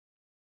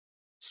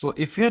So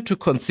if we are to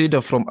consider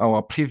from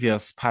our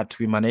previous part,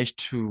 we managed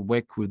to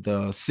work with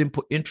the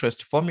simple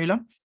interest formula.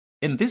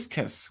 In this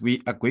case,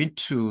 we are going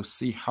to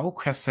see how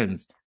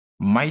questions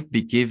might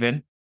be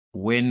given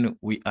when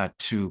we are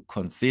to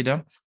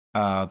consider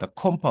the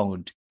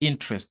compound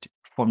interest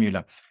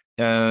formula.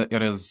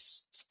 It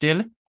is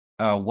still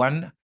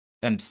one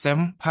and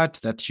same part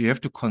that you have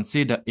to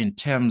consider in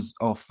terms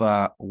of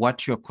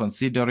what you're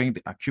considering,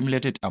 the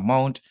accumulated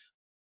amount,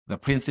 the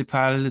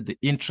principal, the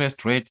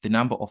interest rate, the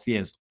number of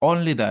years.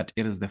 Only that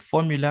it is the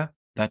formula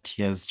that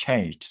has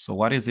changed. So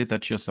what is it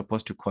that you're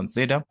supposed to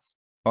consider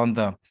on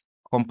the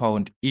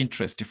compound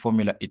interest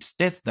formula? It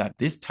states that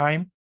this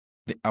time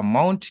the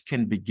amount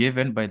can be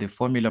given by the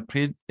formula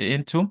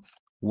into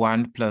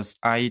 1 plus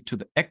I to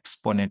the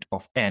exponent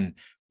of n.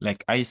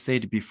 Like I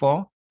said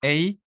before,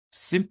 A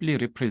simply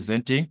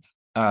representing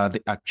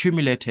the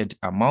accumulated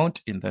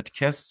amount in that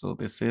case. So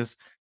this is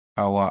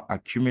our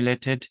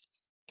accumulated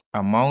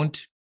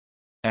amount,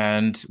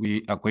 and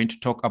we are going to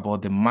talk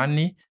about the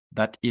money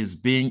that is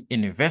being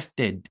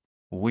invested,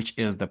 which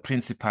is the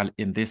principal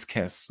in this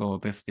case. So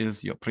this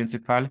is your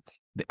principal,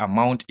 the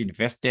amount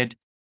invested,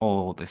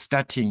 or the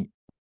starting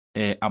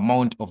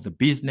amount of the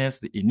business,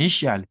 the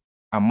initial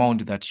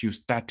amount that you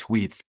start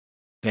with.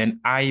 Then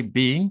I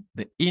being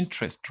the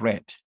interest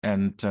rate.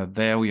 And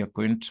there we are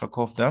going to talk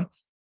of the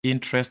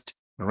interest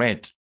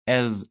rate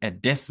as a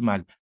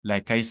decimal.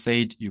 Like I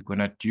said, you're going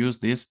to use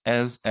this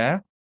as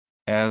a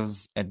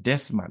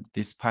decimal.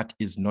 This part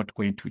is not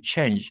going to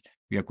change.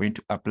 We are going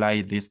to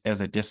apply this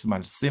as a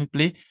decimal.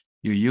 Simply,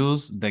 you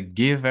use the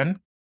given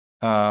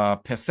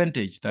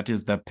percentage, that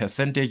is the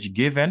percentage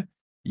given,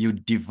 you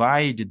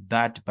divide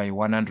that by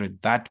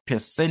 100. That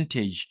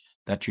percentage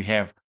that you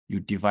have, you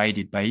divide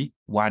it by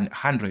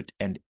 100.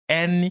 And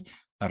n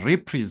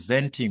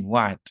representing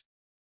what?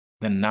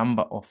 The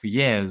number of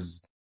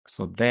years.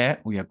 So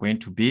there we are going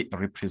to be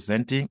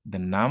representing the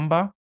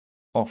number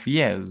of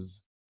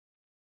years.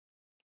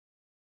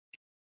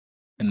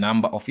 The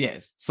number of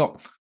years. So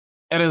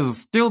it is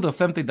still the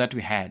same thing that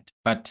we had,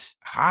 but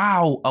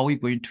how are we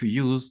going to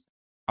use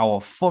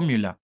our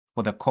formula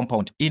for the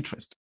compound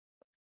interest?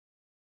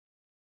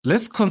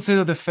 Let's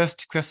consider the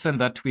first question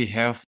that we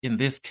have in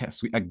this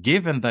case. We are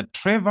given that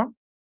Trevor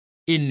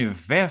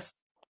invests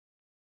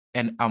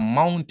an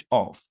amount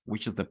of,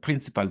 which is the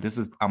principal, this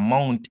is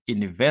amount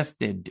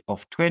invested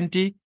of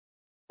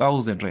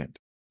 20,000 Rand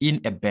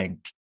in a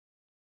bank.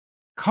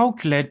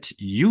 Calculate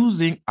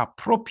using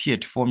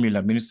appropriate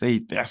formula. Meaning, say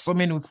there are so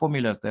many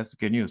formulas that you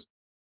can use,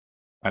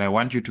 but I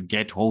want you to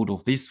get hold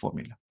of this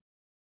formula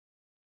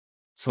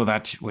so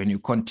that when you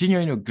continue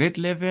in your grade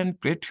 11,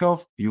 grade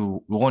 12,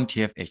 you won't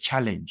have a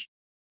challenge.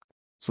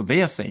 So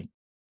they are saying,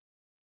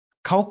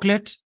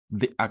 calculate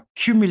the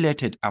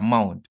accumulated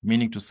amount,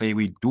 meaning to say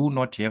we do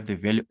not have the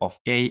value of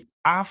A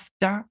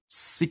after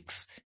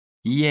 6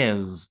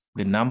 years,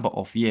 the number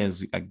of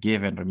years we are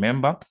given.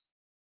 Remember,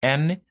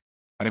 N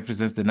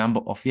represents the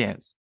number of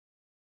years.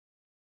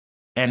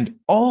 And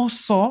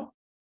also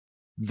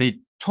the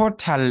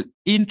total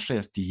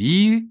interest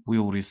he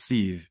will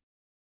receive.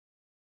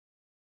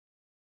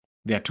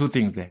 There are two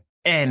things there.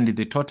 And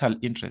the total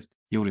interest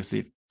he will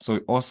receive. So we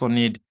also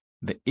need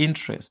the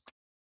interest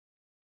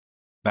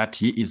that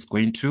he is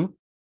going to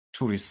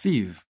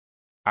receive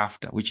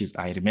after, which is,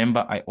 I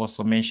remember I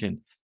also mentioned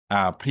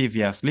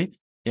previously,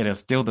 it is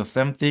still the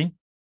same thing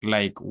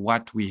like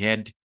what we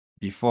had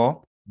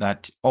before,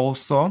 that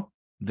also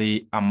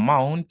the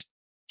amount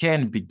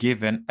can be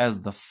given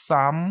as the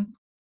sum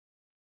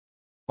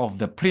of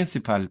the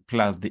principal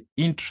plus the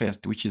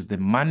interest, which is the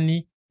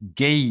money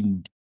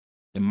gained,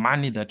 the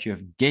money that you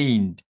have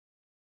gained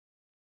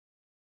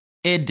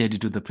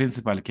added to the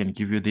principal can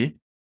give you the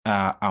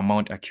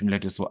amount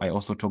accumulated. So I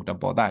also talked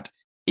about that.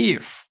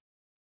 If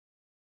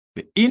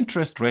the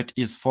interest rate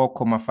is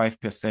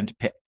 4.5%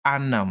 per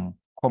annum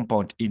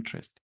compound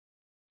interest.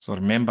 So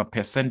remember,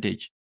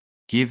 percentage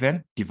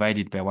given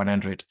divided by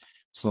 100.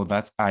 So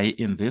that's I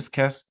in this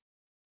case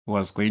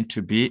was going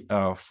to be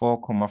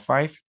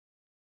 4.5.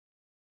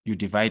 You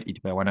divide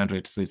it by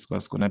 100. So it's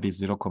going to be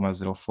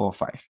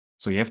 0.045.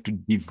 So you have to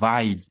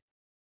divide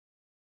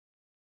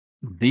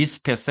this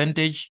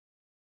percentage,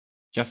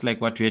 just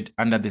like what we had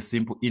under the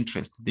simple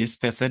interest. This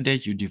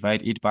percentage, you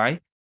divide it by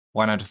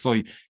 100.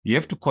 So you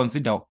have to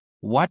consider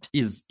what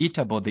is it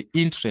about the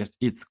interest.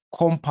 It's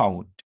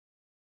compound.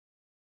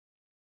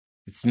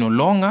 It's no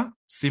longer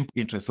simple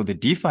interest. So the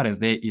difference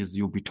there is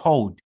you'll be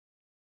told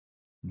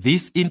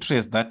this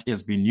interest that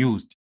has been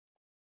used.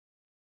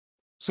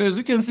 So as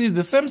you can see, it's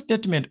the same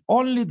statement,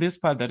 only this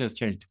part that has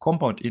changed,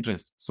 compound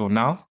interest. So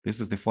now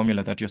this is the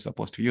formula that you're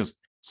supposed to use.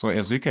 So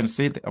as you can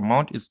see, the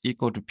amount is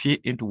equal to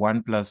P into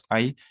 1 plus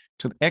I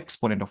to the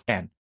exponent of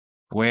n,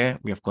 where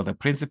we have got the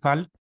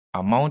principal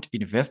amount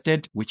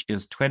invested, which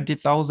is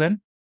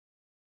 20,000,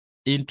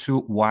 into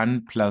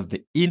 1 plus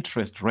the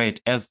interest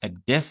rate as a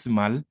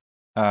decimal,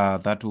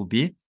 that will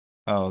be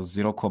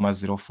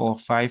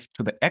 0.045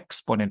 to the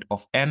exponent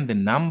of n, the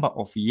number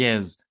of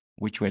years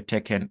which were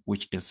taken,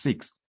 which is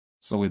 6.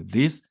 So with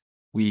this,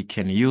 we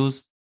can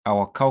use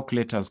our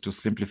calculators to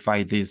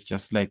simplify this,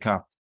 just like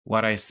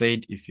what I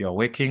said. If you're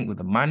working with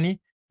the money,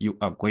 you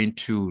are going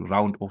to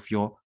round off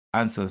your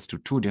answers to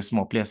 2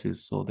 decimal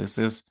places. So this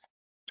is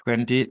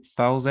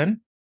 20,000,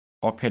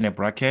 open a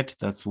bracket,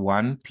 that's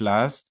 1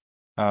 plus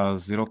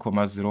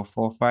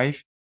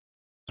 0,045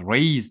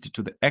 raised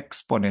to the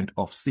exponent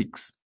of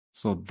 6.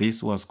 So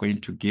this was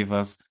going to give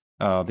us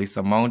this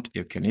amount.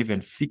 You can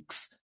even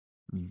fix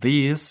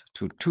this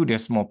to 2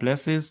 decimal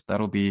places. That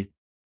will be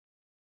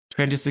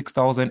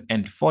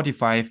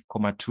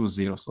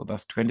 26,045,20. So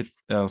that's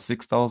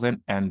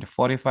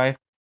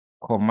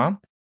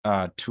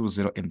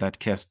 26,045,20 in that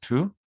case,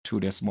 to 2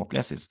 decimal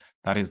places.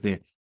 That is the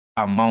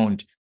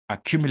amount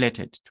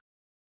accumulated.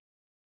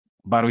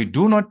 But we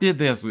do not need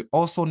this. We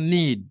also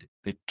need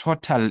the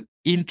total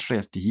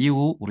interest you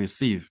will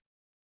receive.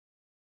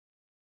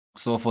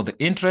 So for the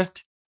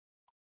interest,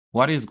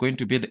 what is going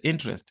to be the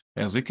interest?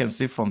 As we can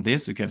see from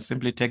this, we can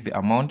simply take the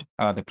amount,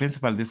 the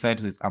principal this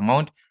side is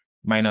amount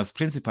minus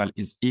principal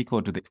is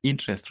equal to the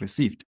interest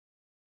received.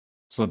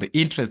 So the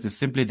interest is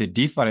simply the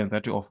difference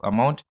that of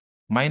amount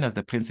minus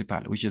the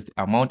principal, which is the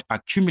amount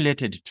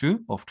accumulated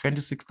to of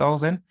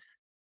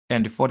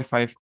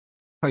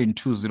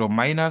 26,045.20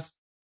 minus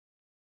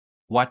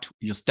what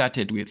you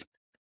started with,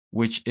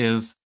 which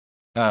is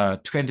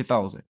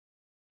 20,000.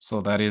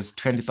 So that is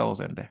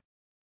 20,000 there.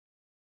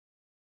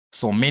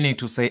 So meaning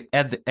to say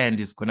at the end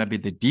is going to be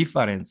the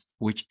difference,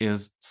 which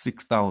is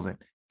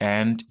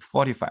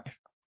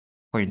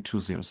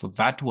 6,045.20. So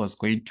that was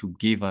going to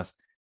give us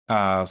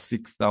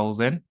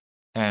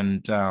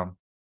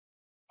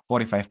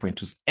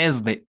 6,045.20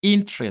 as the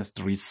interest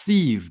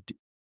received,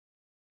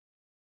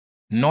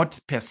 not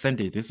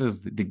percentage. This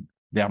is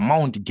the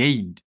amount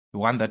gained, the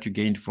one that you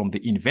gained from the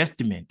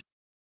investment.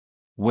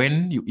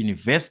 When you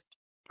invest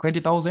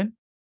 20,000,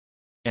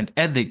 and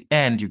at the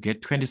end, you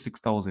get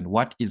 26,000.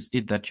 What is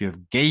it that you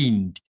have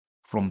gained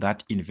from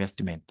that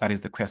investment? That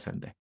is the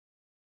question there.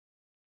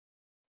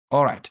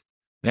 All right.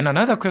 Then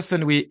another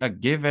question we are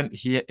given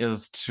here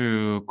is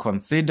to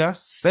consider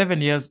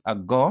 7 years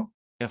ago,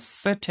 a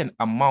certain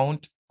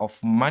amount of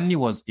money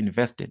was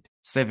invested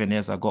 7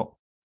 years ago.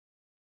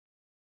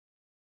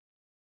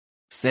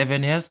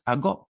 7 years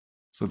ago.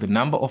 So the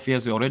number of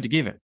years we already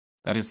given,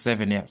 that is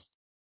 7 years.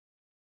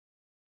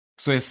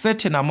 So a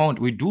certain amount,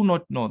 we do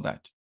not know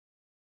that.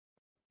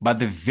 But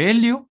the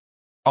value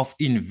of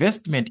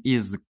investment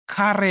is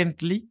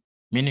currently,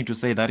 meaning to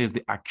say that is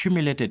the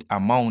accumulated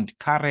amount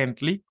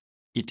currently,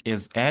 it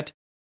is at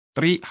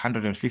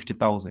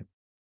 350,000.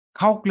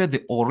 Calculate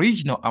the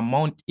original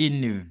amount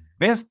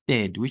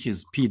invested, which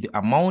is P, the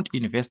amount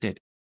invested,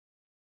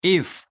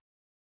 if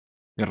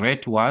the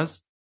rate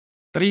was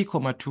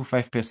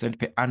 3.25%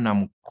 per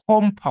annum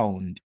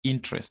compound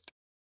interest.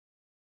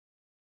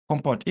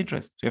 Compound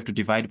interest, so you have to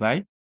divide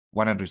by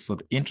 100. So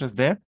the interest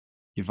there,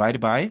 divide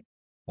by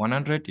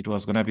 100, it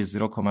was going to be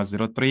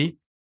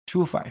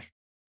 0.0325.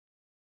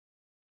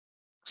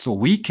 So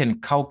we can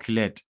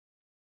calculate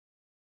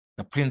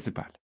the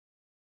principal.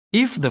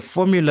 If the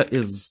formula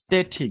is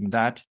stating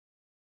that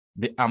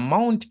the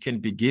amount can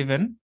be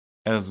given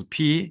as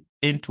P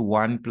into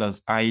 1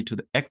 plus I to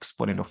the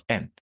exponent of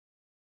n,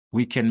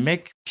 we can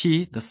make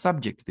P the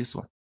subject, this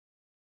one.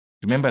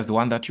 Remember, it's the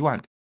one that you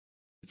want.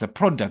 It's a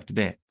product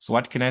there. So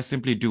what can I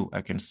simply do?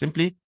 I can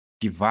simply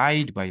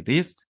divide by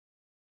this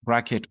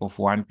bracket of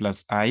 1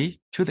 plus I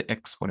to the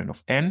exponent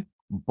of n,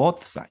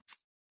 both sides.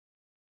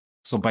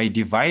 So by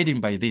dividing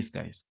by this,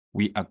 guys,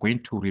 we are going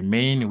to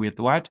remain with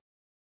what?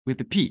 With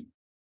the P.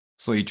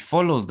 So it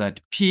follows that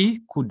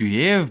P could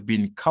have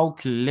been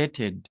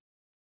calculated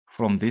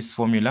from this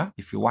formula.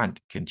 If you want,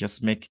 you can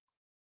just make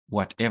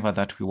whatever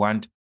that we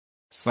want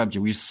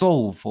subject. We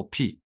solve for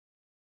P.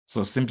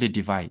 So simply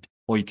divide.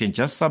 Or you can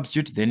just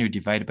substitute, then you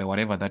divide by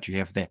whatever that you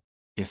have there.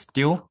 It's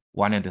still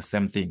one and the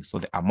same thing. So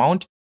the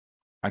amount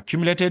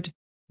accumulated,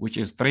 which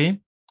is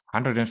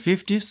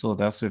 350. So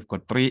that's we've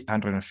got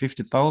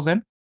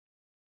 350,000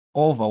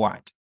 over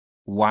what?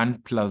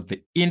 1 plus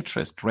the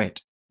interest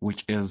rate,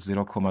 which is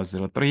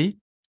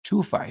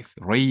 0.0325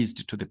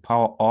 raised to the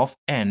power of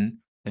n,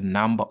 the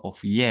number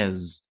of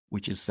years,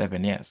 which is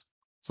 7 years.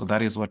 So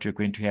that is what you're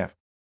going to have.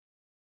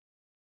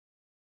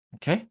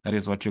 Okay, that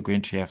is what you're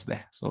going to have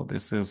there. So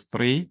this is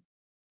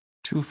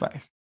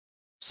 325.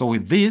 So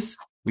with this,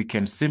 we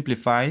can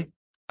simplify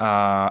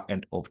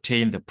and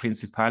obtain the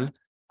principal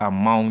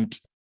amount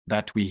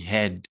that we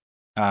had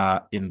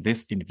in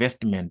this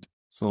investment.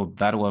 So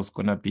that was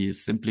going to be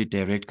simply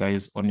direct,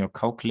 guys, on your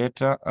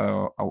calculator.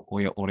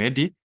 We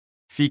already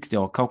fixed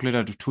our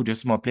calculator to 2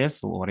 decimal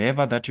places. So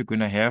whatever that you're going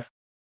to have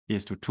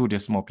is to 2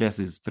 decimal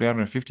places.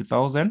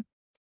 350,000,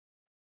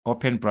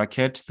 open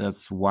bracket,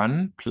 that's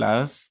 1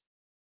 plus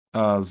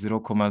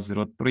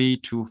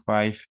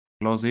 0.0325,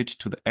 close it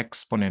to the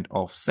exponent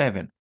of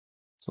 7.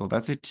 So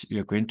that's it.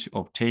 You're going to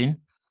obtain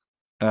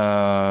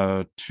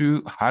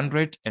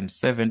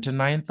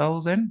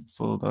 279,000.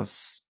 So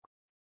that's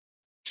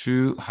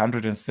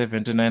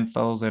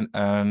 279,000,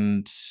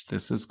 and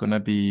this is going to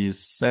be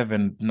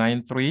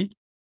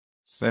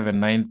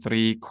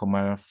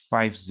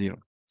 793,793,50.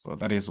 So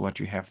that is what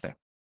you have there.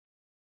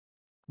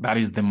 That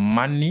is the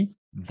money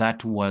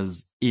that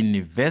was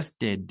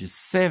invested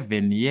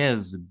 7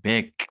 years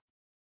back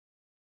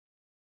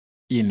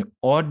in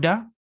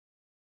order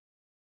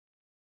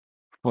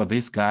for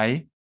this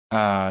guy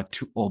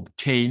to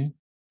obtain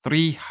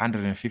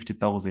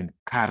 350,000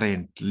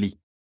 currently.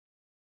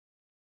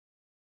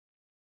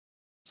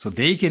 So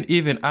they can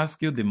even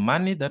ask you the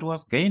money that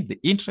was gained, the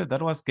interest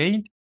that was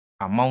gained,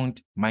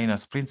 amount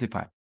minus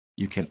principal.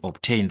 You can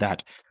obtain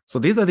that. So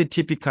these are the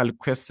typical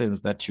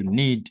questions that you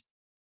need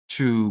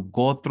to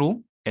go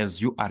through as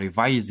you are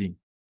revising.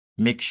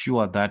 Make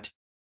sure that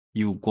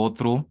you go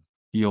through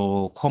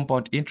your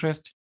compound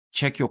interest,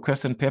 check your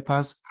question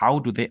papers. How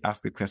do they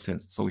ask the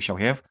questions? So we shall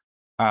have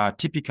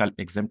typical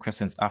exam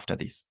questions after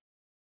this.